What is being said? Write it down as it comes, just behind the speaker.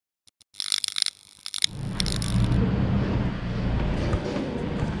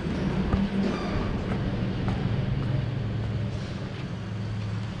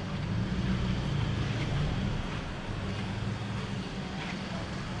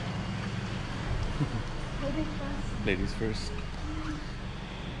Ladies first.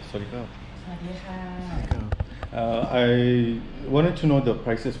 Sorry, go. สวัสดีค่ะ I wanted to know the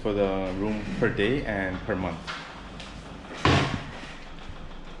prices for the room per day and per month.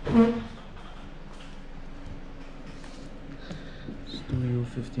 Studio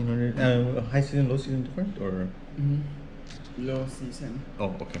 1500. High season, low season different or? Low season.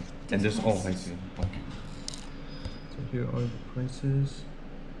 Oh, okay. And this all high season. Okay. So here are the prices.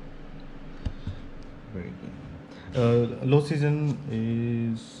 Very good. Low season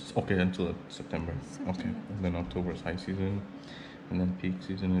is okay until September. Okay. And then October is high season. And then peak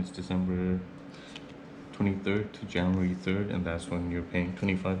season is December 23rd to January 3rd. And that's when you're paying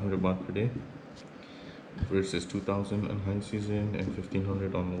 2,500 baht per day. Versus 2,000 on high season and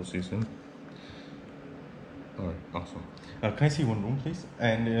 1,500 on low season. Alright, awesome. Can I see one room, please?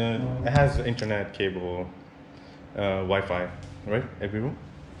 And it has internet, cable, Wi-Fi, right? Every room?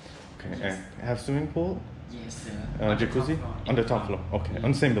 Okay. Yes. And have swimming pool? Yes, sir. Jacuzzi? On the top floor. Okay.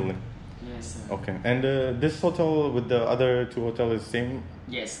 On the same building. Yes, sir. Okay. And this hotel with the other two hotels is same?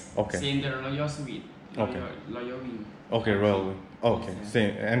 Yes. Okay. Same the Royal Suite. Okay. Royal Wing. Okay, Royal. Okay, Yes,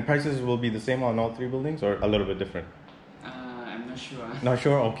 same. And prices will be the same on all three buildings or a little bit different? I'm not sure. Not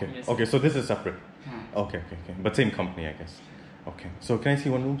sure? Okay. Yes. Okay, so this is separate. ค่ะ Okay. But same company, I guess. Okay. So can I see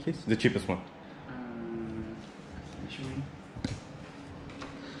one room, please? The cheapest one. Actually,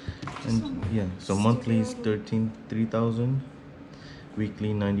 And yeah, so monthly is 3,000,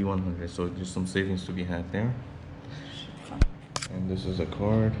 weekly 9,100. So just some savings to be had there. And this is a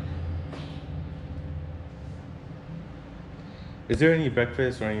card. Is there any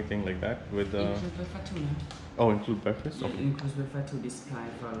breakfast or anything like that with include breakfast too, no? Oh, include breakfast? Yeah, Okay. includes breakfast to this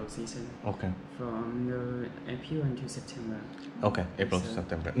price for low season. Okay. From the April until September. Okay. April to So-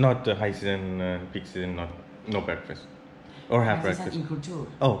 September. Not the high season and peak season. No breakfast. Or have High season breakfast. include too.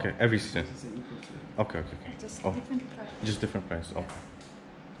 Oh, okay. Every season. High season include too. Okay. Just Oh, different price. just different price. Okay.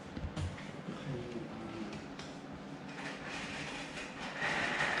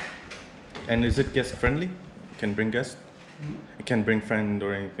 And is it guest friendly? Can bring guests? It can bring friend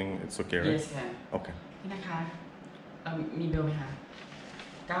or anything. It's okay, right? Yes, can. Okay. พี่นะคะมีเบลไหมคะ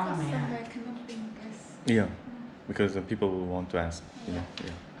ก้าวมาไหมคะ Somewhere cannot bring guests. Yeah. Because people will want to ask. Yeah.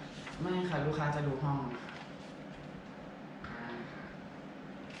 ไม่ค่ะลูกค้าจะดูห้อง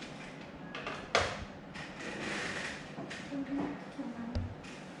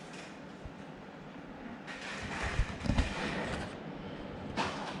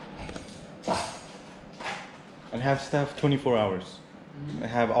And have staff 24 hours. I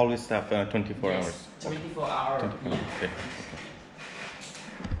have always staff 24 hours. 24 hours. 24 hours. Okay.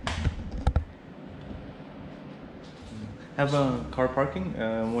 Have car parking,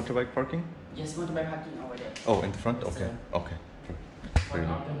 motorbike parking? Yes, motorbike parking over there. Oh, in the front? Yes, Okay. sir. Okay. One Very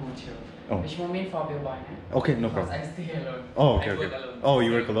of good. the hotel. Oh. Which moment for bellboy, na? Okay, no Because problem. I stay alone. Oh, okay, I okay. work alone. Oh,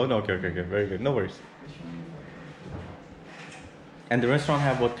 you work alone? Okay. Very good. No worries. Which moment for And the restaurant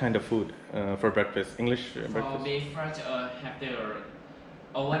have what kind of food for breakfast? English For breakfast? breakfast, have the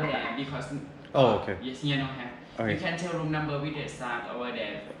over there because. Oh, okay. Yes, here no have. Okay. You can tell room number with the staff over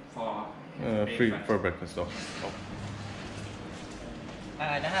there for. Free breakfast. for breakfast. Oh.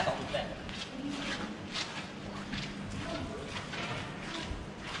 ได้528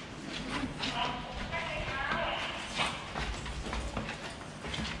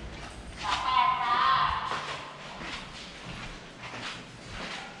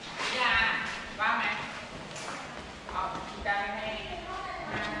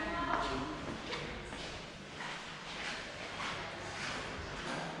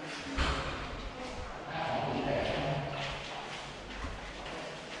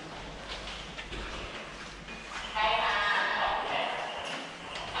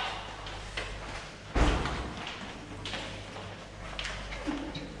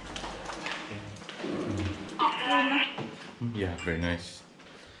 Yeah, very nice.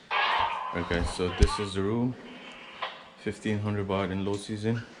 Okay, so this is the room. 1,500 baht in low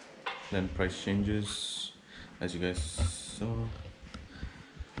season. Then price changes, as you guys saw.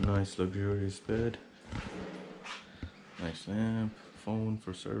 Nice luxurious bed. Nice lamp. Phone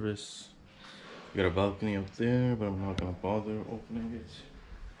for service. You got a balcony up there, but I'm not gonna bother opening it.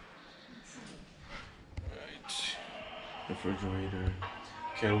 Right. Refrigerator.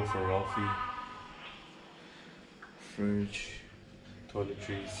 Kettle for Ralphie. Fridge.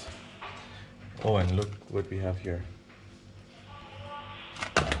 Toiletries. Oh, and look what we have here.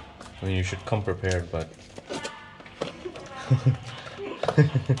 I mean, you should come prepared, but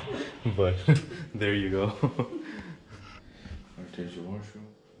but there you go. There's your washroom,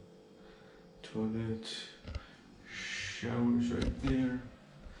 toilet, showers right there.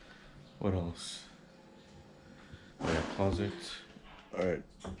 What else? closet. Alright,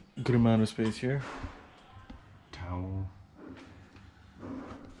 good amount of space here. Towel,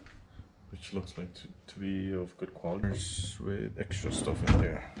 which looks like to be of good quality, with extra stuff in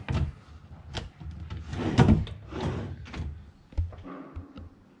there.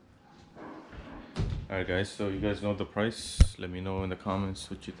 Alright guys, so you guys know the price. Let me know in the comments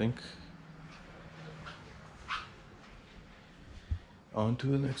what you think. On to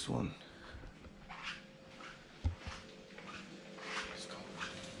the next one. Let's go.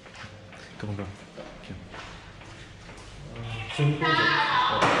 Come on, go. Okay. Soon close it.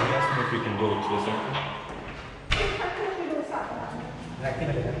 Oh, I'm asking if we can go to the center.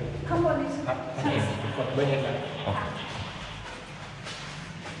 ข้างบนนี้ใช่ไหมใช่กดเบอร์เอ็น Oh.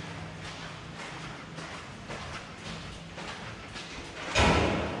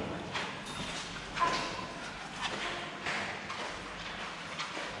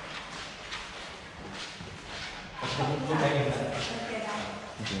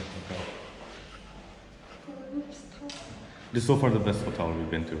 This is so far the best hotel we've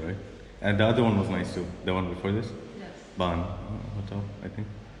been to, right? And the other one was nice too. The one before this? Yes. Ban Hotel, I think.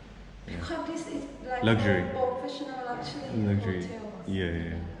 Because this is like Luxury. a professional luxury Luxury. hotel.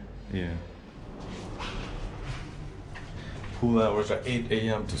 Yeah. Pool hours are 8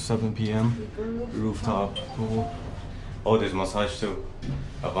 a.m. to 7 p.m. Rooftop pool. Oh, there's massage too.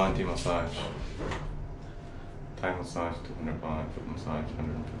 Avanti massage. Thai massage 200 baht. Foot massage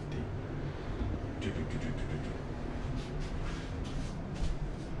 150.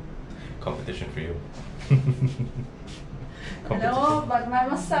 Competition for you. No, but my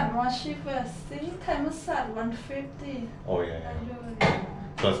massage was cheaper. See, Thai massage 150. Oh yeah.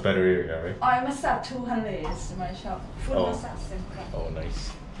 Plus better area, right? I massage 200 is my shop. Foot Oh. massage same price. Oh,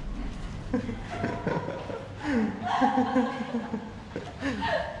 nice.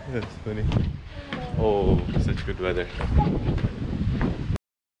 That's funny. Oh, such good weather.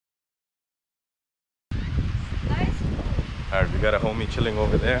 Alright, we got a homie chilling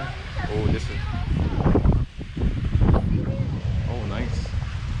over there. Oh, this is... Oh, nice.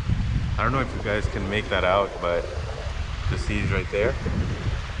 I don't know if you guys can make that out, but the sea's right there.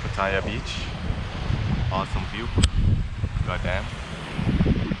 Pattaya Beach. Awesome view. Goddamn.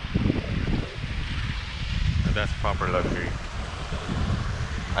 And that's proper luxury.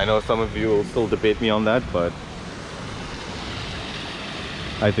 I know some of you will still debate me on that, but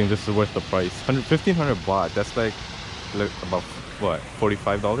I think this is worth the price. 1500 baht, that's like about what,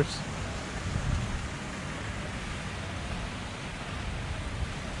 $45?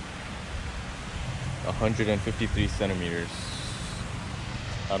 $153 centimeters.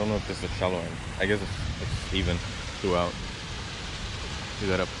 I don't know if this is shallow end. I guess it's even throughout. You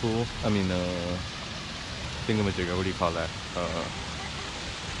got a pool. I mean, thingamajigga, what do you call that?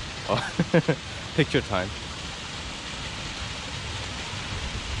 Picture time.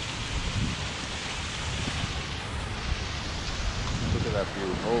 Look at that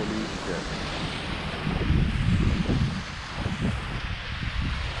view. Holy shit.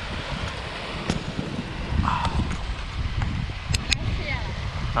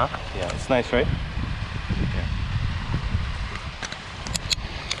 Huh? Yeah, it's nice, right? Yeah.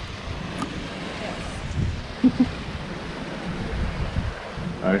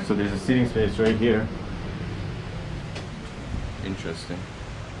 Alright, so there's a seating space right here. Interesting.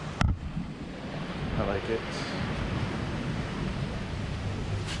 I like it.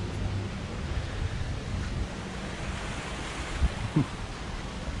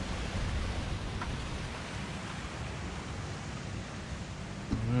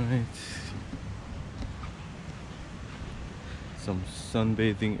 Alright. Some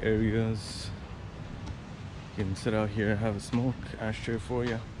sunbathing areas. You can sit out here and have a smoke. Ashtray for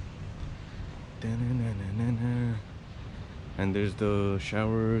you. And there's the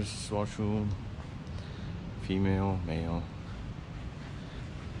showers, washroom. Female, male.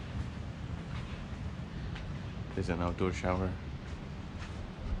 There's an outdoor shower.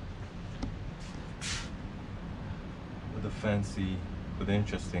 With an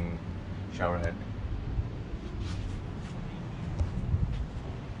interesting shower head.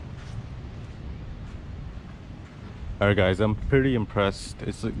 Alright guys, I'm pretty impressed.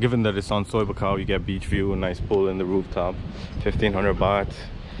 It's given that it's on Buakhao, you get beach view, a nice pool in the rooftop, 1500 baht.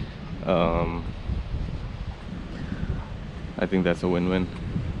 I think that's a win-win.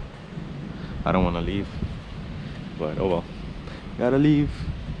 I don't want to leave, but oh well, gotta leave.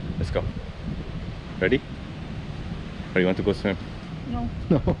 Let's go. Ready? Or you want to go swim? No.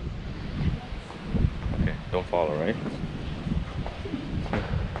 No. Okay, don't fall, alright?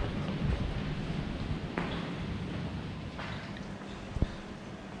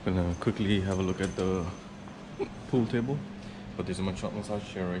 Gonna quickly have a look at the pool table, but there's a massage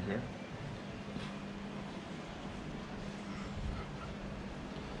chair right here.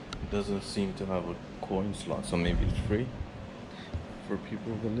 It doesn't seem to have a coin slot, so maybe it's free for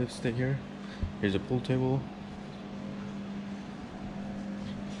people that live stay here. Here's a pool table.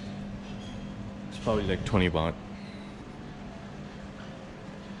 It's probably like 20 baht.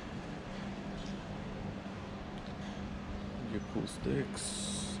 Your pool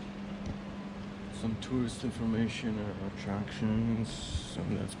sticks, some tourist information or attractions,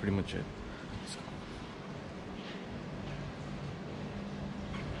 and that's pretty much it. Let's go.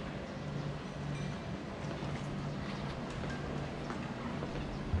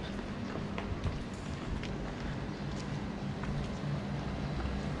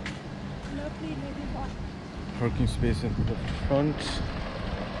 Lovely ladybug. Parking space at the front.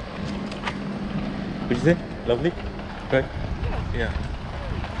 What is it? Lovely? Right? Yeah.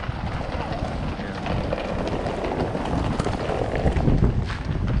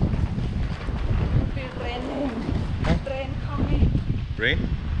 Be raining. Rain coming. Rain?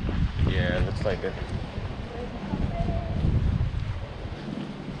 Yeah, looks like it.